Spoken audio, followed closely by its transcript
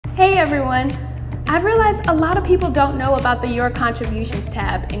Hey everyone! I've realized a lot of people don't know about the Your Contributions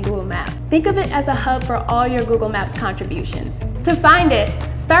tab in Google Maps. Think of it as a hub for all your Google Maps contributions. To find it,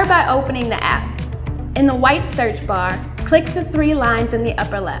 start by opening the app. In the white search bar, click the 3 lines in the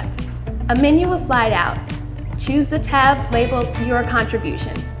upper left. A menu will slide out. Choose the tab labeled Your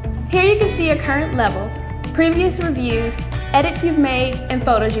Contributions. Here you can see your current level, previous reviews, edits you've made, and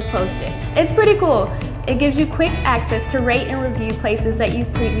photos you've posted. It's pretty cool. It gives you quick access to rate and review places that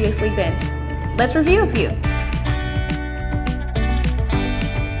you've previously been. Let's review a few.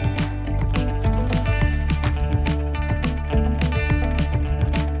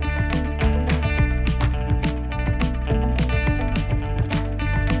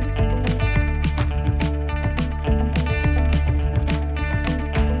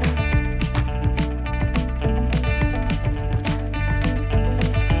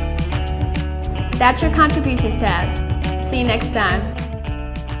 That's your Contributions tab. See you next time.